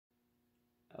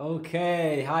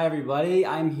Okay, hi everybody.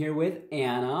 I'm here with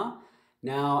Anna.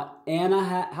 Now,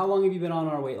 Anna, how long have you been on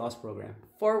our weight loss program?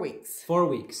 4 weeks. 4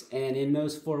 weeks. And in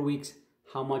those 4 weeks,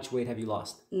 how much weight have you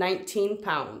lost? 19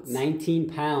 pounds.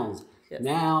 19 pounds. Yes.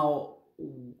 Now,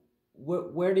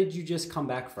 where did you just come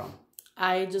back from?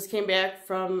 I just came back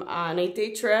from an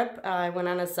 8-day trip. I went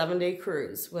on a 7-day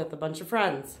cruise with a bunch of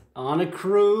friends. On a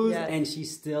cruise, Yes. and she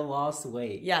still lost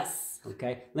weight. Yes.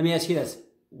 Okay. Let me ask you this.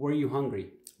 Were you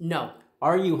hungry? No.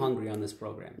 Are you hungry on this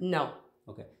program? No.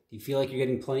 Okay. Do you feel like you're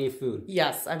getting plenty of food?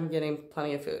 Yes, I'm getting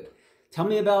plenty of food. Tell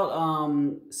me about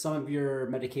some of your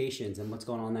medications and what's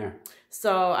going on there.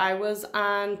 So I was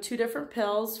on 2 different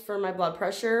pills for my blood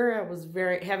pressure. I was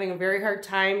having a very hard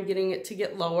time getting it to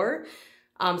get lower.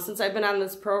 Since I've been on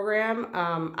this program,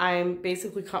 I'm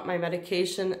basically cut my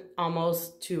medication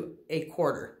almost to a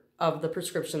quarter of the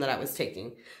prescription that I was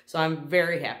taking. So I'm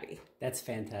very happy. That's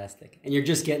fantastic. And you're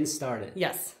just getting started.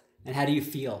 Yes. And how do you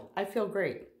feel? I feel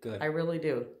great. Good. I really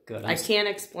do. Good. I can't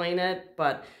explain it,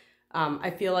 but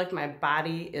I feel like my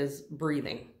body is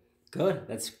breathing. Good.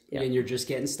 And you're just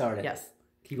getting started. Yes.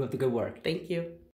 Keep up the good work. Thank you.